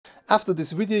After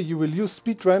this video you will use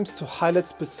speed ramps to highlight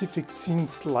specific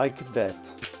scenes like that.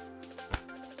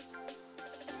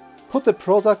 Put a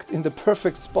product in the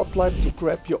perfect spotlight to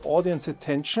grab your audience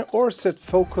attention, or set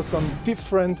focus on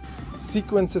different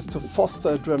sequences to foster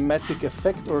a dramatic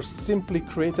effect, or simply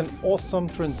create an awesome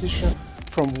transition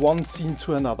from one scene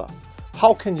to another.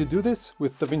 How can you do this?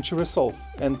 With Davinci Resolve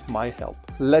and my help.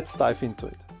 Let's dive into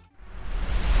it.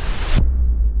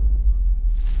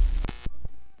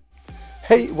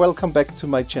 Hey, welcome back to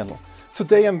my channel.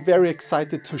 Today I'm very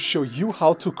excited to show you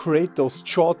how to create those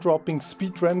jaw-dropping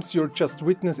speed ramps you just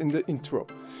witnessed in the intro.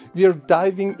 We are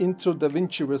diving into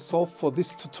Davinci Resolve for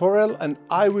this tutorial, and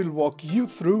I will walk you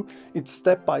through it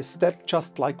step by step,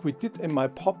 just like we did in my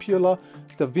popular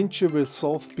Davinci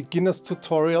Resolve beginners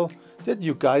tutorial that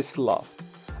you guys love.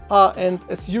 And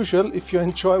as usual, if you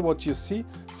enjoy what you see,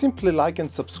 simply like and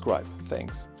subscribe.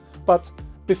 Thanks. But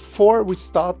before we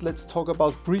start, let's talk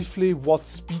about briefly what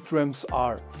speed ramps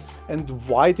are and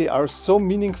why they are so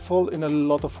meaningful in a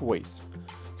lot of ways.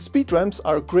 Speed ramps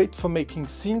are great for making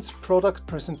scenes, product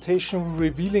presentation,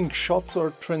 revealing shots or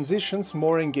transitions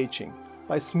more engaging.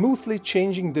 By smoothly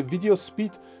changing the video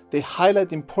speed, they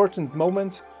highlight important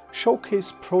moments,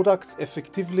 showcase products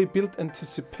effectively, build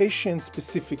anticipation in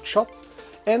specific shots,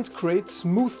 and create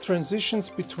smooth transitions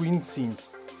between scenes.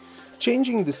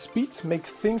 Changing the speed makes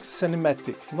things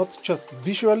cinematic, not just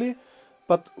visually,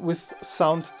 but with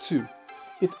sound too.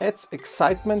 It adds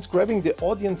excitement, grabbing the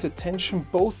audience attention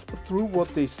both through what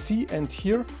they see and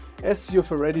hear, as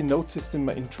you've already noticed in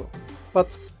my intro.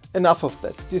 But enough of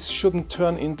that, this shouldn't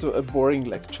turn into a boring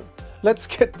lecture. Let's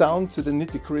get down to the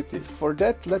nitty-gritty. For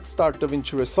that, let's start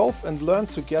Davinci Resolve and learn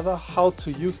together how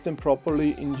to use them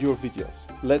properly in your videos.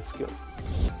 Let's go.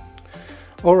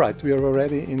 Alright, we are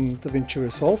already in Davinci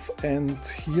Resolve, and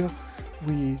here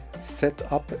we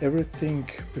set up everything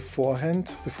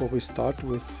beforehand. Before we start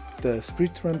with the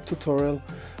Speedramp tutorial,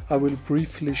 I will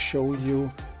briefly show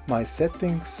you my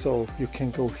settings. So you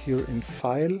can go here in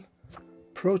File,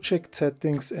 Project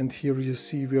Settings, and here you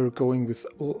see we are going with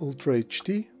Ultra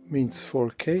HD, means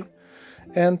 4K,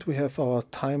 and we have our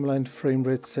timeline frame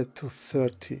rate set to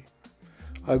 30.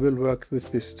 I will work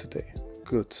with this today.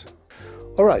 Good.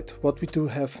 Alright, what we do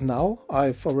have now,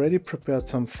 I've already prepared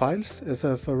some files, as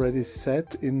I've already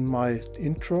said in my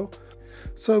intro.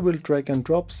 So I will drag and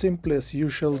drop simply as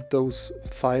usual those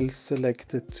files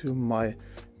selected to my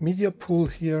media pool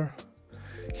here.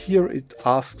 Here it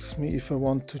asks me if I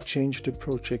want to change the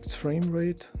project's frame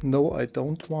rate. No, I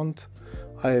don't want.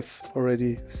 I've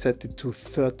already set it to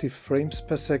 30 frames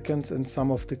per second, and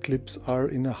some of the clips are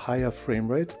in a higher frame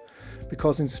rate,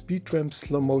 because in speed ramps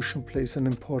slow motion plays an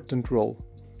important role.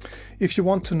 If you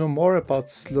want to know more about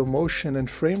slow motion and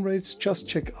frame rates, just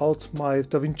check out my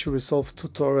Davinci Resolve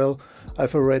tutorial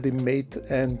I've already made,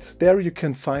 and there you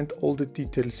can find all the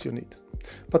details you need.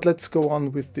 But let's go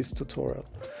on with this tutorial.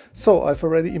 So I've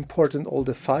already imported all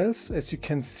the files. As you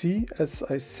can see, as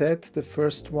I said, the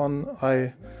first one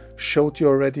I showed you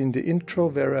already in the intro,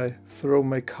 where I throw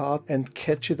my card and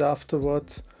catch it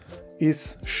afterwards,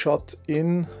 is shot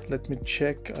in, let me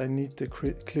check, I need the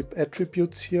clip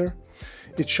attributes here.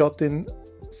 It's shot in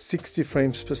 60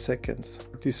 frames per second.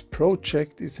 This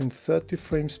project is in 30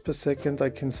 frames per second. I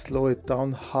can slow it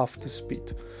down half the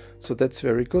speed. So that's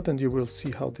very good, and you will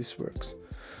see how this works.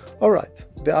 Alright,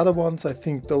 the other ones, I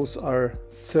think those are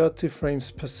 30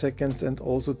 frames per second, and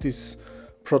also this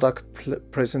product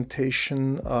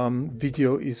presentation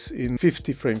video is in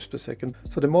 50 frames per second.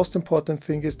 So the most important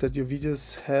thing is that your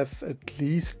videos have at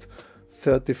least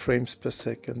 30 frames per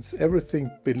second. Everything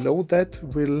below that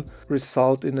will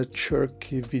result in a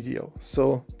jerky video.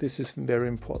 So this is very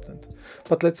important.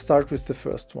 But let's start with the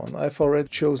first one. I've already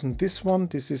chosen this one.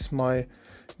 This is my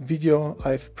video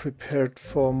I've prepared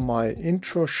for my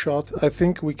intro shot. I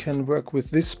think we can work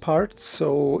with this part.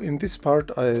 So in this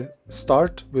part I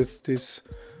start with this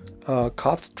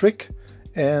card trick,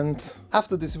 and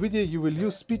after this video you will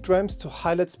use speed ramps to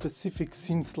highlight specific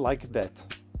scenes like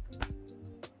that.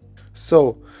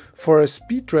 So for a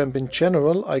speed ramp in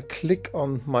general, I click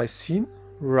on my scene,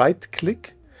 right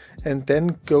click, and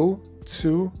then go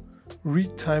to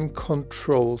Retime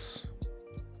Controls.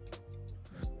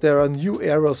 There are new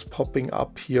arrows popping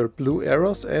up here, blue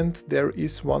arrows, and there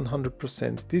is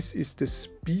 100%. This is the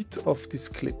speed of this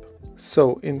clip.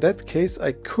 So in that case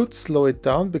I could slow it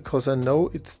down, because I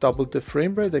know it's double the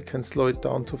frame rate. I can slow it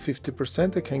down to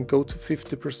 50%, I can go to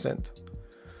 50%.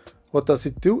 What does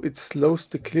it do? It slows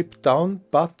the clip down,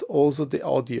 but also the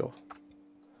audio.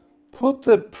 Put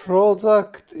the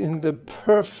product in the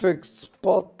perfect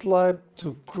spotlight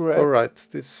to grab. Alright,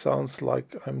 this sounds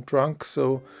like I'm drunk,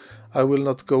 so I will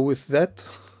not go with that.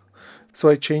 So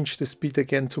I changed the speed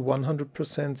again to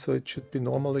 100%, so it should be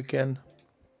normal again.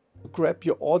 Grab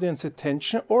your audience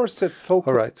attention or set focus.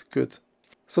 All right, good.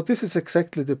 So this is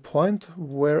exactly the point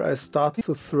where I start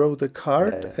to throw the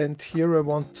card, and here I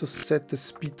want to set the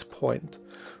speed point.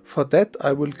 For that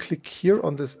I will click here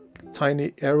on this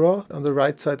tiny arrow on the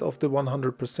right side of the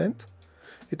 100%.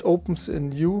 It opens a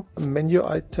new menu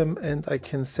item and I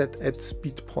can set add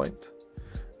speed point.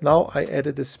 Now I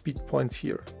added a speed point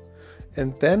here.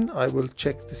 And then I will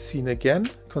check the scene again,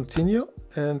 continue,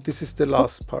 and this is the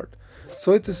last part.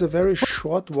 So it is a very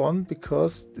short one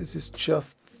because this is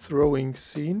just throwing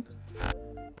scene,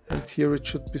 and here it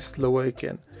should be slower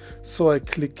again. So I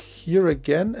click here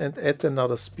again and add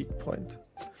another speed point.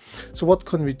 So what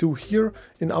can we do here?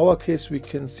 In our case we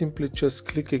can simply just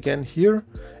click again here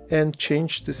and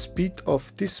change the speed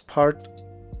of this part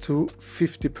to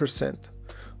 50%.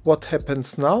 What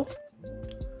happens now?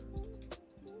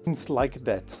 Things like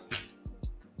that.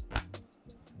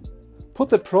 Put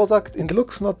the product in. It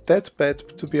looks not that bad,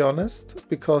 to be honest,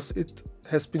 because it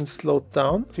has been slowed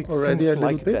down already a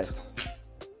little bit.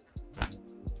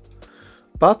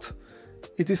 But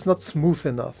it is not smooth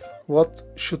enough. What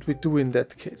should we do in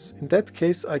that case? In that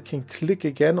case I can click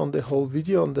again on the whole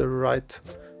video on the right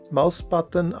mouse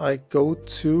button. I go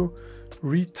to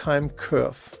Retime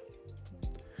Curve.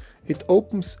 It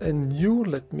opens a new,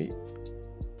 let me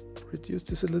reduce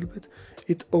this a little bit.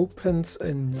 It opens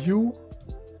a new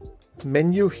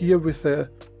menu here with a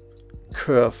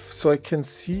curve. So I can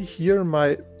see here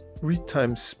my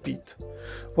retime speed.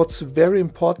 What's very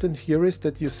important here is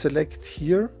that you select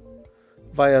here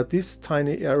via this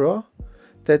tiny arrow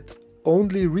that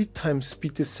only retime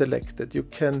speed is selected. You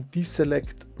can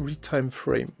deselect retime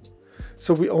frame.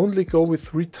 So we only go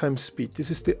with retime speed.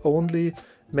 This is the only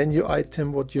menu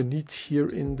item what you need here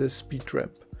in the speed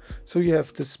ramp. So you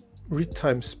have this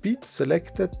retime speed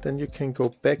selected, then you can go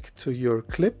back to your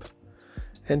clip,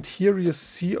 and here you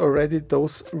see already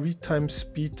those retime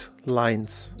speed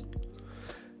lines.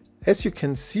 As you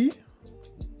can see,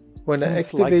 when I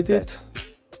activate it,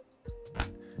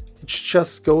 it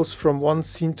just goes from one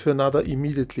scene to another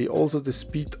immediately. Also the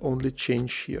speed only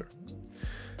change here.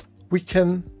 We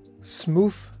can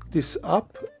smooth this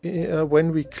up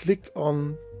when we click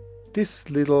on this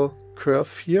little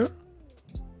curve here,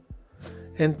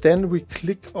 and then we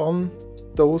click on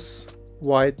those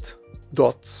white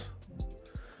dots.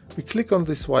 We click on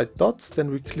these white dots, then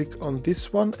we click on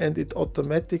this one, and it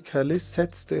automatically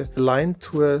sets the line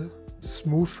to a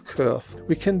smooth curve.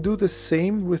 We can do the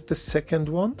same with the second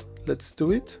one. Let's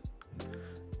do it.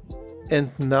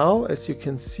 And now, as you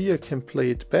can see, I can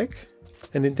play it back.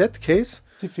 And in that case,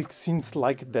 specific scenes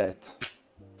like that,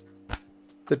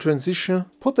 the transition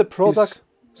put the product is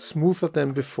smoother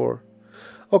than before.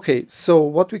 Okay, so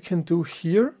what we can do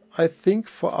here, I think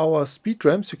for our speed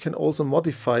ramps, you can also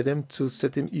modify them to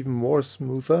set them even more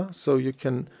smoother. So you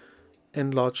can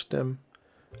enlarge them.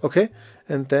 Okay,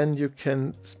 and then you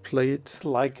can play it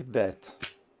like that.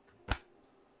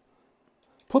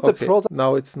 Put the product.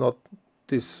 Now it's not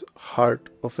this hard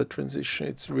of a transition.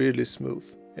 It's really smooth.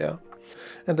 Yeah.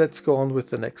 And let's go on with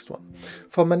the next one.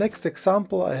 For my next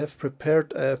example, I have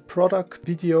prepared a product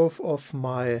video of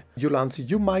my Ulanzi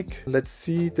U mic. Let's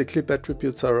see, the clip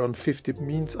attributes are around 50,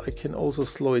 means I can also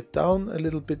slow it down a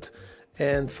little bit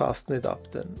and fasten it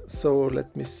up then. So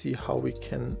let me see how we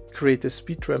can create a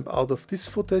speed ramp out of this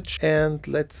footage, and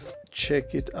let's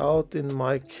check it out. In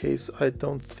my case, I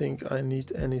don't think I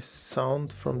need any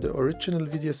sound from the original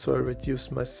video, so I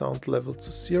reduce my sound level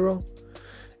to 0.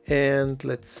 And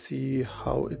let's see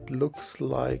how it looks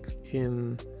like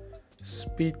in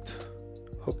speed.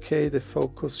 Okay, the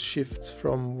focus shifts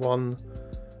from one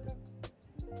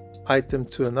item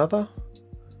to another.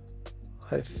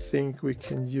 I think we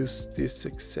can use this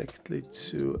exactly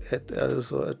to add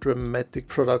also a dramatic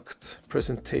product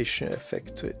presentation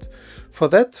effect to it. For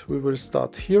that, we will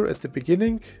start here at the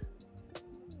beginning.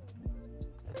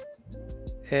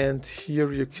 And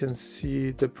here you can see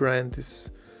the brand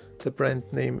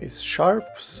name is Sharp.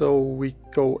 So we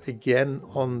go again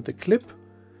on the clip,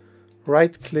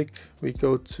 right click, we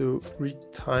go to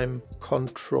Retime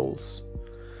Controls,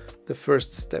 the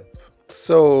first step.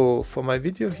 So for my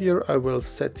video here, I will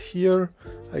set here,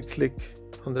 I click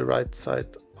on the right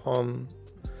side on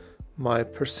my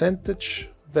percentage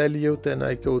value, then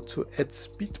I go to add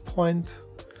speed point,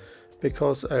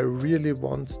 because I really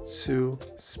want to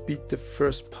speed the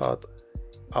first part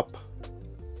up.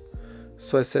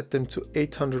 So I set them to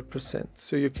 800%.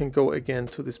 So you can go again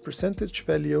to this percentage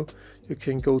value. You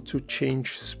can go to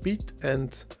change speed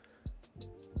and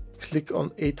click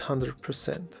on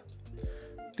 800%.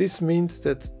 This means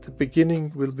that the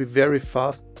beginning will be very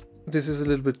fast. This is a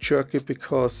little bit jerky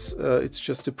because it's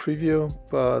just a preview,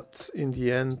 but in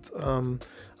the end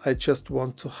I just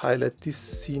want to highlight this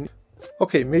scene.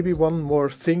 Okay, maybe one more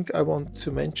thing I want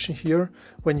to mention here.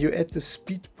 When you add the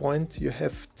speed point, you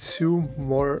have two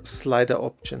more slider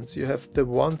options. You have the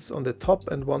ones on the top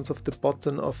and ones of the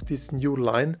bottom of this new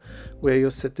line where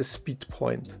you set the speed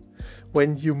point.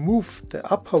 When you move the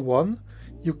upper one,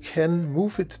 you can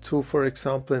move it to, for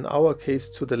example, in our case,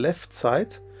 to the left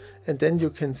side, and then you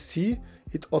can see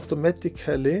it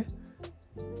automatically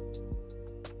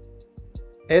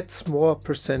adds more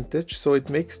percentage, so it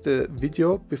makes the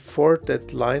video before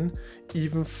that line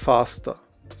even faster.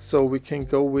 So we can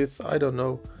go with, I don't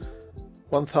know,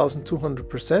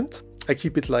 1200%. I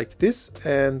keep it like this,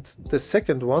 and the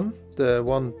second one, the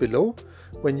one below,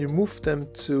 when you move them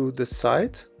to the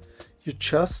side, you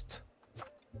just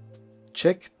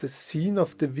check the scene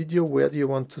of the video, where do you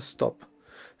want to stop.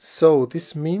 So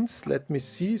this means, let me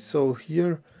see, so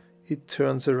here it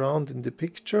turns around in the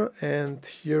picture and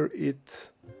here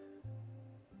it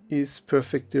is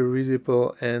perfectly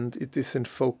readable and it is in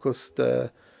focus,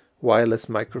 the wireless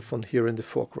microphone here in the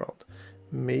foreground.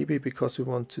 Maybe because we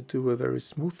want to do a very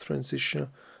smooth transition,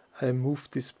 I move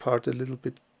this part a little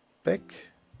bit back.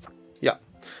 Yeah,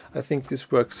 I think this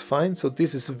works fine. So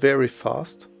this is very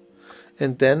fast.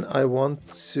 And then I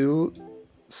want to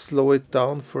slow it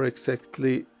down for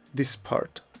exactly this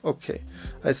part. Okay,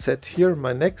 I set here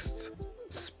my next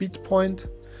speed point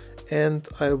and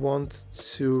I want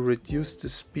to reduce the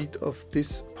speed of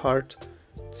this part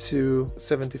to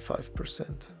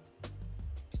 75%.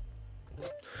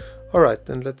 Alright,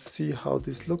 then let's see how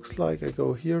this looks like. I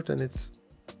go here, then it's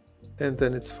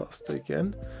faster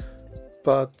again.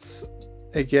 But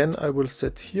again, I will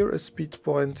set here a speed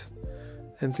point,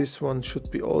 and this one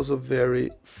should be also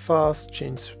very fast.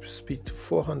 Change speed to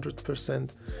 400%.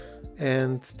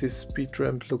 And this speed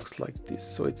ramp looks like this.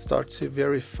 So it starts here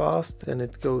very fast and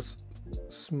it goes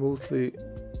smoothly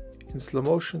in slow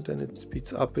motion, then it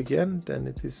speeds up again, then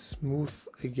it is smooth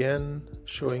again,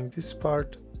 showing this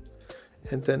part.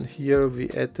 And then here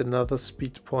we add another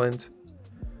speed point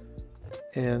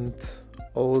and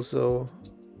also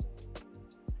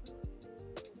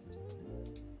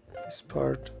this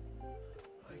part.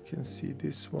 I can see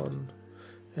this one,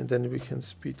 and then we can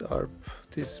speed up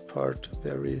this part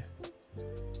very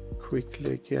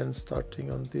quickly again,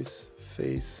 starting on this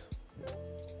face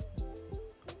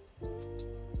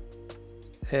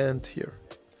and here.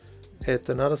 Add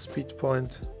another speed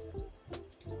point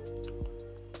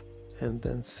and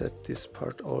then set this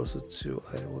part also to,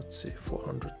 I would say,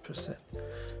 400%.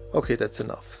 Okay, that's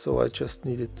enough. So I just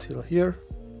need it till here.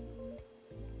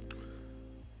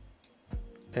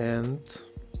 And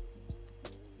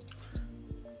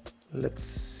let's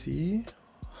see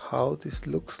how this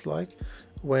looks like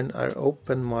when I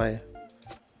open my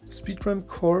Speedramp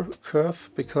curve,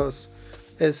 because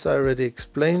as I already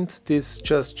explained, this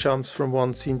just jumps from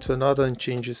one scene to another and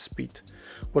changes speed.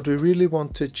 What we really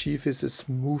want to achieve is a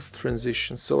smooth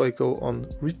transition. So I go on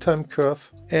retime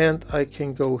curve and I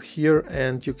can go here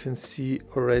and you can see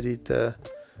already the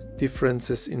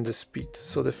differences in the speed.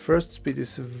 So the first speed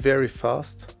is very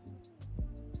fast,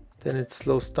 then it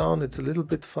slows down, it's a little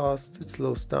bit fast, it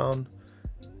slows down,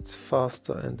 it's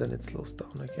faster, and then it slows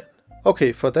down again.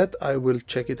 Okay, for that I will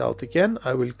check it out again.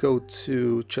 I will go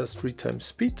to just retime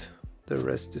speed, the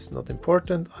rest is not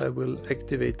important. I will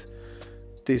activate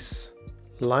this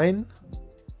line.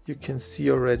 You can see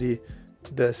already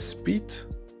the speed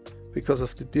because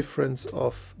of the difference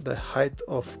of the height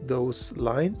of those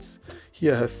lines.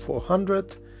 Here I have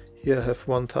 400, here I have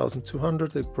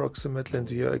 1200 approximately, and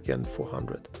here again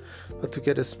 400. But to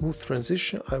get a smooth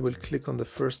transition, I will click on the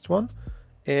first one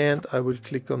and I will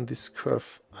click on this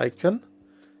curve icon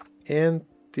and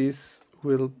this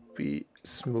will be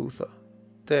smoother.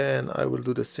 Then I will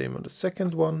do the same on the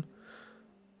second one.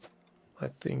 I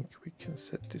think we can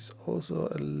set this also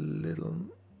a little,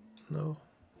 no,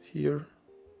 here,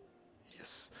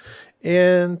 yes.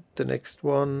 And the next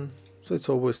one, so it's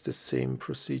always the same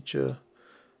procedure.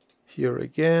 Here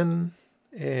again,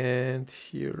 and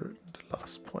here the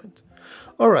last point.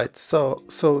 All right, so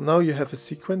now you have a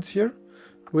sequence here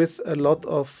with a lot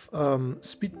of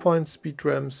speed points, speed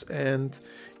ramps, and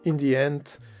in the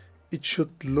end it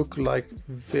should look like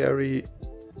very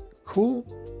cool.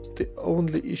 The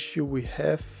only issue we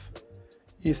have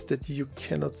is that you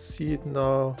cannot see it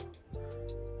now.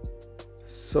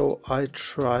 So I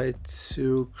try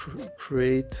to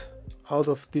create out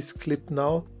of this clip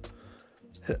now,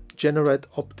 generate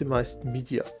optimized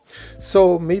media.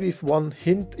 So maybe if one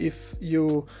hint, if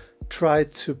you try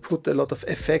to put a lot of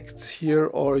effects here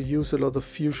or use a lot of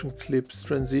fusion clips,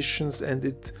 transitions, and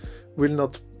it will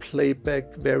not play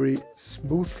back very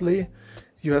smoothly.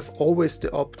 You have always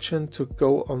the option to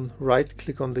go on right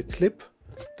click on the clip,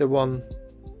 the one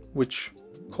which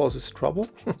causes trouble,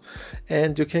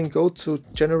 and you can go to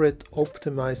generate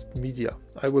optimized media.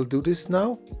 I will do this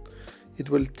now. It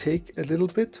will take a little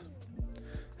bit.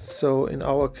 So in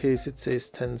our case it says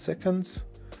 10 seconds.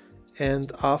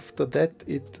 And after that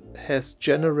it has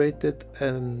generated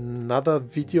another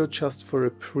video just for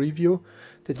a preview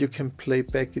that you can play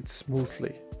back it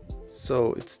smoothly.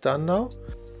 So it's done now.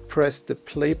 Press the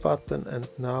play button and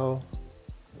now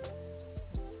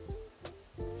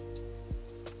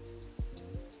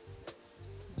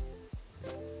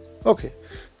okay,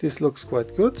 this looks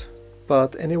quite good.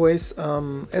 But anyways,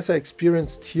 as I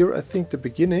experienced here, I think the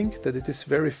beginning that it is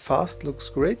very fast looks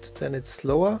great, then it's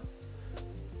slower.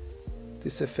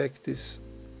 This effect is,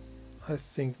 I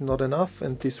think, not enough,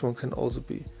 and this one can also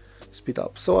be speed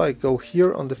up. So I go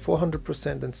here on the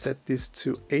 400% and set this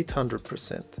to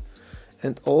 800%.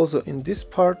 And also in this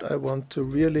part I want to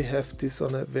really have this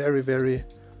on a very, very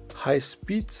high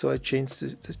speed, so I change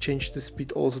the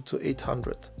speed also to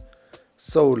 800.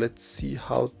 So let's see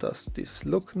how does this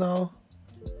look now.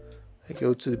 I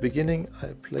go to the beginning, I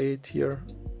play it here.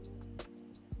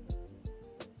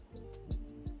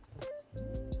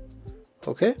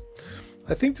 Okay,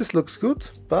 I think this looks good,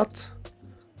 but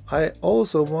I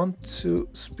also want to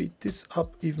speed this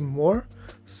up even more.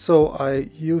 So I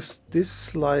use this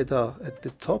slider at the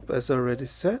top, as I already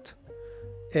said,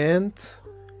 and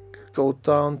go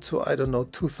down to, I don't know,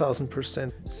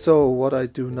 2000%. So what I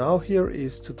do now here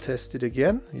is to test it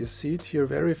again. You see it here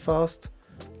very fast,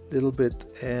 little bit,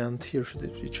 and here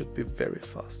it should be very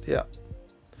fast. Yeah.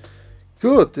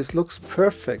 Good, this looks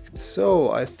perfect.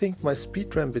 So I think my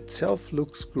speed ramp itself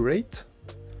looks great,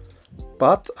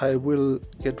 but I will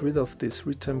get rid of this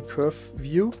real-time curve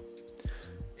view.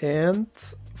 And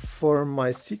for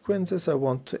my sequences, I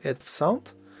want to add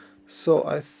sound. So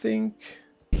I think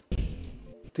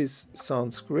this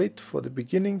sounds great for the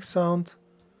beginning sound.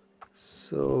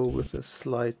 So with a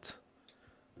slight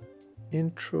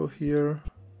intro here,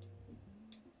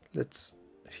 let's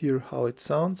hear how it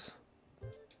sounds.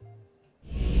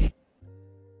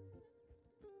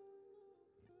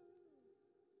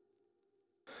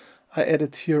 I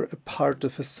added here a part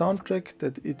of a soundtrack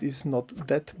that it is not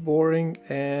that boring,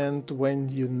 and when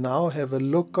you now have a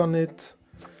look on it,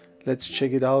 let's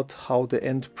check it out how the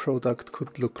end product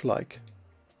could look like.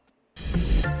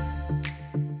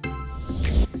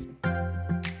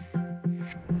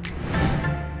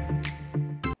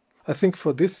 I think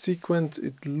for this sequence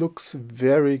it looks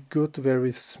very good,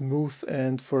 very smooth,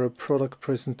 and for a product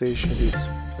presentation it is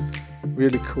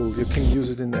really cool. You can use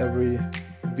it in every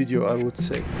video, I would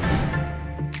say.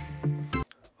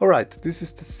 Alright, this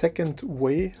is the second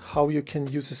way how you can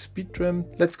use a speed ramp.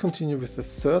 Let's continue with the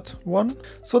third one.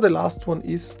 So the last one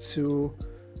is to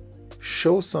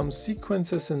show some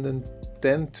sequences and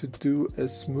then to do a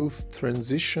smooth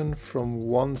transition from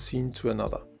one scene to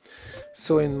another.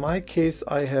 So in my case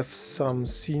I have some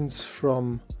scenes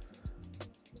from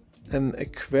an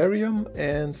aquarium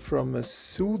and from a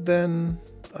zoo. Then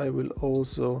I will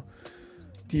also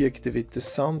deactivate the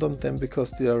sound on them because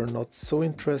they are not so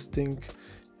interesting.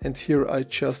 And here I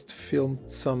just filmed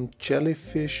some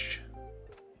jellyfish,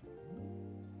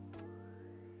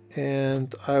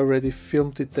 and I already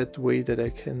filmed it that way that I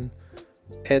can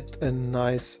add a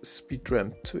nice speed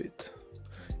ramp to it.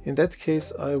 In that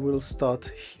case I will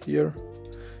start here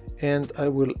and I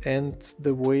will end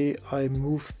the way I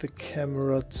move the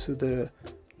camera to the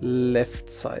left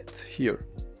side here.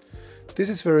 This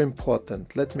is very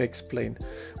important. Let me explain.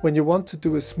 When you want to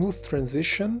do a smooth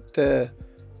transition, the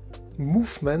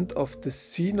movement of the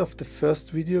scene of the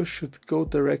first video should go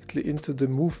directly into the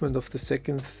movement of the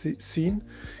second scene,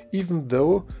 even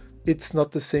though it's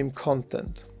not the same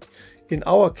content. In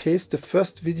our case, the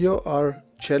first video are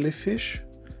jellyfish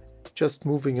just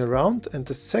moving around, and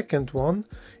the second one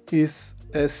is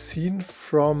a scene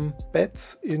from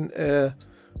bats in a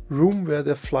room where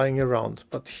they're flying around.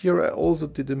 But here I also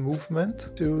did a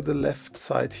movement to the left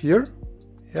side here,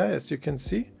 yeah, as you can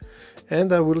see.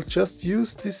 And I will just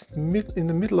use this in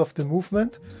the middle of the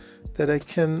movement that I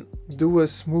can do a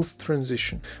smooth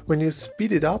transition. When you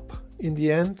speed it up, in the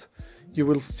end, you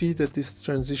will see that this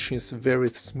transition is very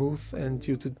smooth and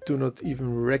you do not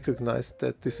even recognize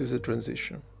that this is a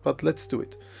transition. But let's do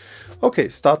it. Okay,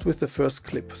 start with the first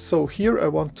clip. So here I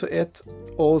want to add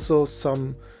also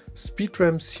some speed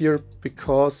ramps here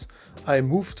because I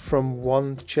moved from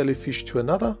one jellyfish to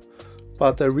another.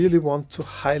 but I really want to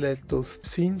highlight those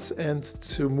scenes and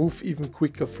to move even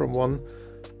quicker from one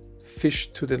fish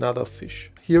to another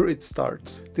fish. Here it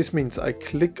starts. This means I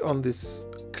click on this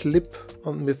clip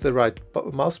with the right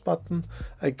mouse button.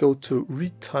 I go to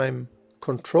retime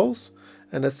controls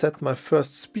and I set my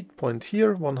first speed point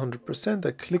here, 100%.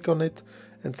 I click on it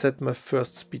and set my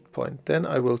first speed point. Then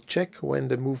I will check when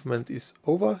the movement is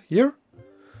over. Here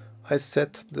I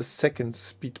set the second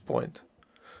speed point.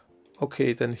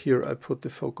 Okay, then here I put the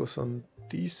focus on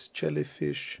these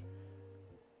jellyfish,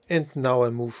 and now I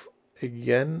move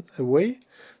again away.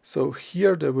 So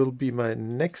here there will be my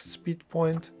next speed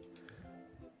point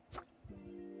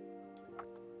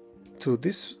to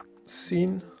this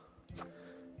scene,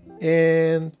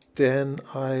 and then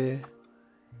I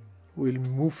will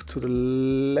move to the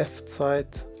left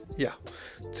side, yeah,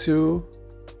 to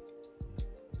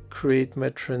create my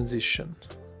transition.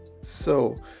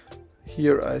 So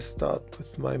here I start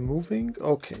with my moving.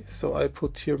 Okay, so I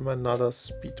put here my another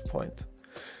speed point.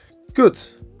 Good.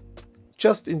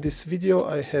 Just in this video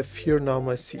I have here now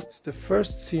my scenes. The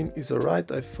first scene is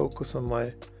alright. I focus on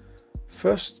my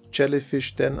first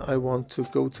jellyfish, then I want to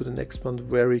go to the next one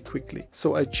very quickly.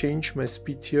 So I change my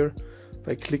speed here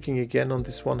by clicking again on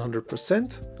this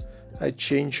 100%. I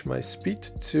change my speed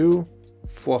to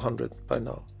 400 by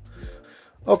now.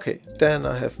 Okay, then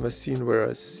I have my scene where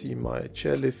I see my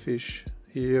jellyfish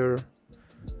here.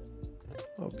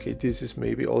 Okay, this is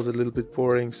maybe also a little bit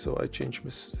boring, so I change my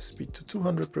speed to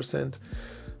 200%.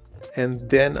 And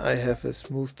then I have a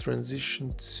smooth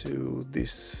transition to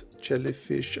this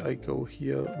jellyfish. I go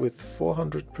here with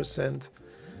 400%.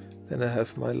 Then I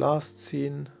have my last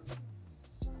scene.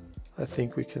 I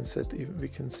think we can set,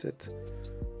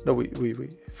 no, we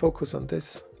focus on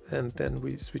this, and then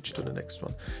we switch to the next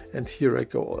one. And here I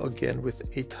go again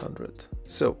with 800.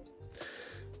 So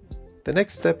the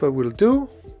next step I will do,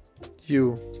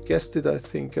 you guessed it, I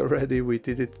think already, we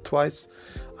did it twice.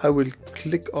 I will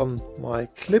click on my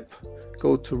clip,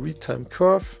 go to retime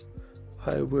curve.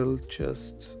 I will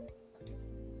just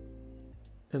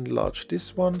enlarge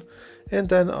this one, and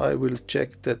then I will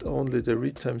check that only the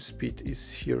retime speed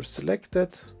is here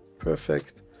selected.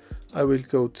 Perfect. I will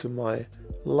go to my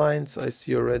lines. I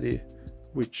see already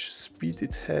which speed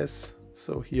it has.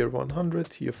 So here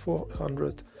 100, here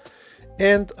 400.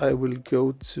 And I will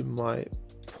go to my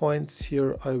points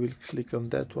here. I will click on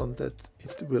that one, that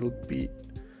it will be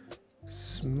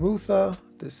smoother.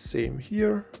 The same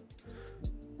here.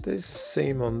 The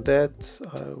same on that.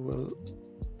 I will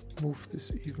move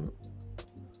this even.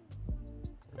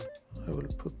 I will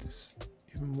put this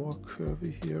even more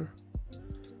curvy here.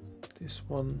 This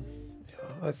one,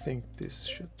 yeah, I think this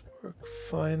should work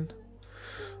fine.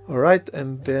 All right,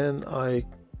 and then I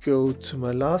go to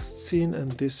my last scene,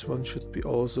 and this one should be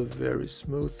also very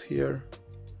smooth here.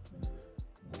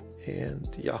 And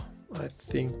yeah, I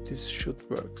think this should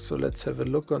work. So let's have a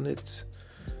look on it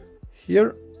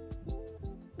here.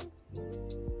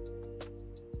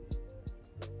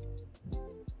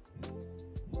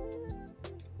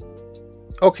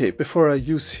 Okay, before I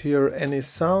use here any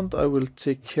sound, I will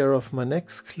take care of my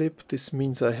next clip. This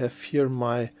means I have here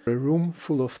my room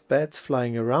full of bats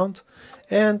flying around,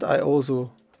 and I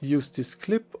also use this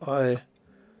clip. I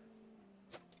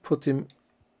put him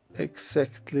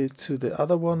exactly to the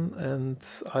other one, and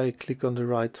I click on the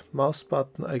right mouse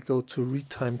button. I go to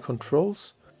retime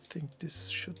controls. I think this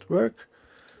should work.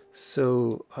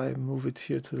 So I move it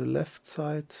here to the left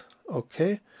side.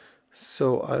 Okay.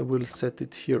 So I will set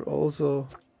it here also,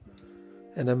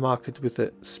 and I mark it with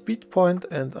a speed point,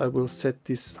 and I will set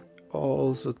this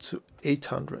also to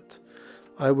 800.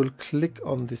 I will click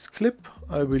on this clip.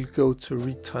 I will go to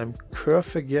retime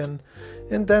curve again,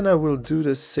 and then I will do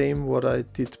the same what I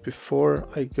did before.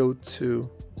 I go to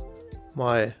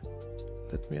my,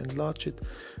 let me enlarge it,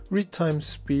 retime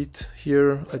speed.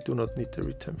 Here I do not need the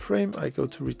retime frame. I go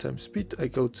to retime speed. I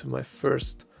go to my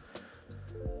first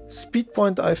speed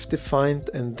point I've defined,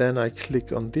 and then I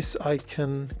click on this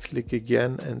icon, click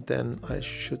again, and then I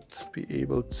should be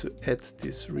able to add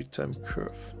this retime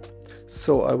curve.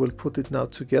 So I will put it now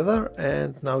together,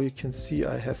 and now you can see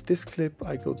I have this clip.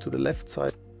 I go to the left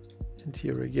side and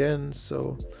here again.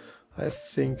 So I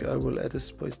think I will add a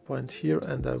speed point here,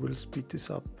 and I will speed this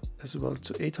up as well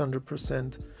to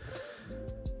 800%.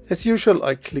 As usual,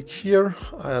 I click here.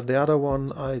 The other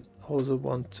one I also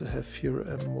want to have here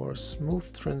a more smooth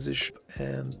transition,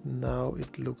 and now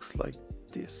it looks like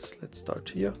this. Let's start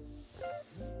here.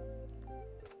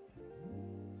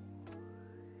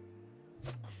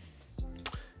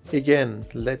 Again,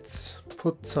 let's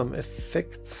put some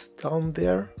effects down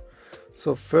there.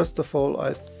 So first of all,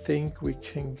 I think we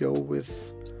can go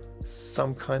with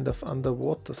some kind of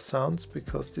underwater sounds,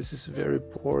 because this is very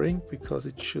boring, because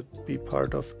it should be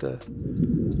part of the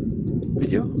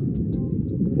video.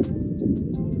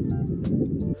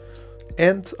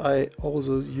 And I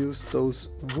also use those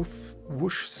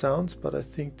whoosh sounds, but I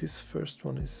think this first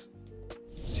one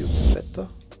suits better.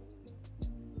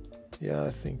 Yeah,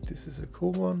 I think this is a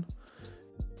cool one.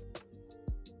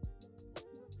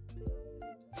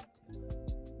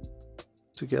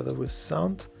 Together with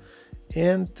sound,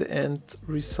 and the end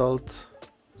result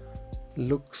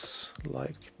looks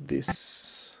like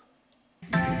this.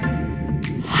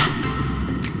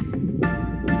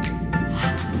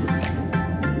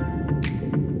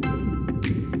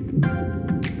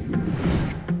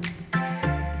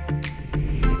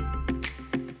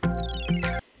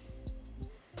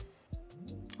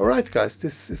 Alright guys,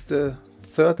 this is the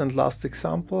third and last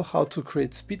example how to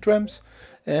create speed ramps,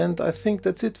 and I think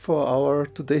that's it for our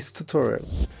today's tutorial.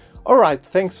 Alright,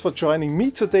 thanks for joining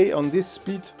me today on this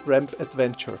speed ramp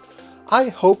adventure. I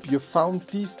hope you found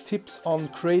these tips on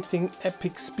creating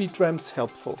epic speed ramps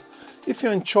helpful. If you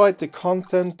enjoyed the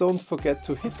content, don't forget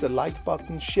to hit the like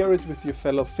button, share it with your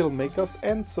fellow filmmakers,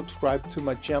 and subscribe to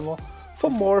my channel for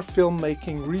more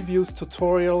filmmaking reviews,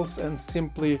 tutorials, and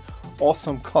simply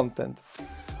awesome content.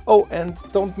 Oh, and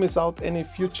don't miss out any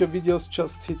future videos,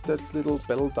 just hit that little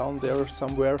bell down there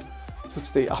somewhere to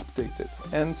stay updated.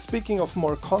 And speaking of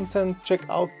more content, check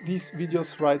out these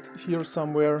videos right here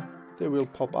somewhere, they will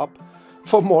pop up,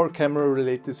 for more camera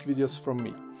related videos from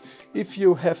me. If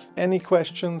you have any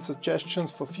questions, suggestions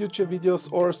for future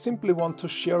videos, or simply want to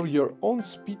share your own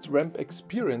speed ramp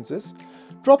experiences,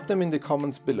 drop them in the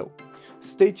comments below.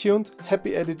 Stay tuned,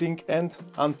 happy editing, and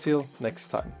until next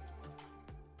time.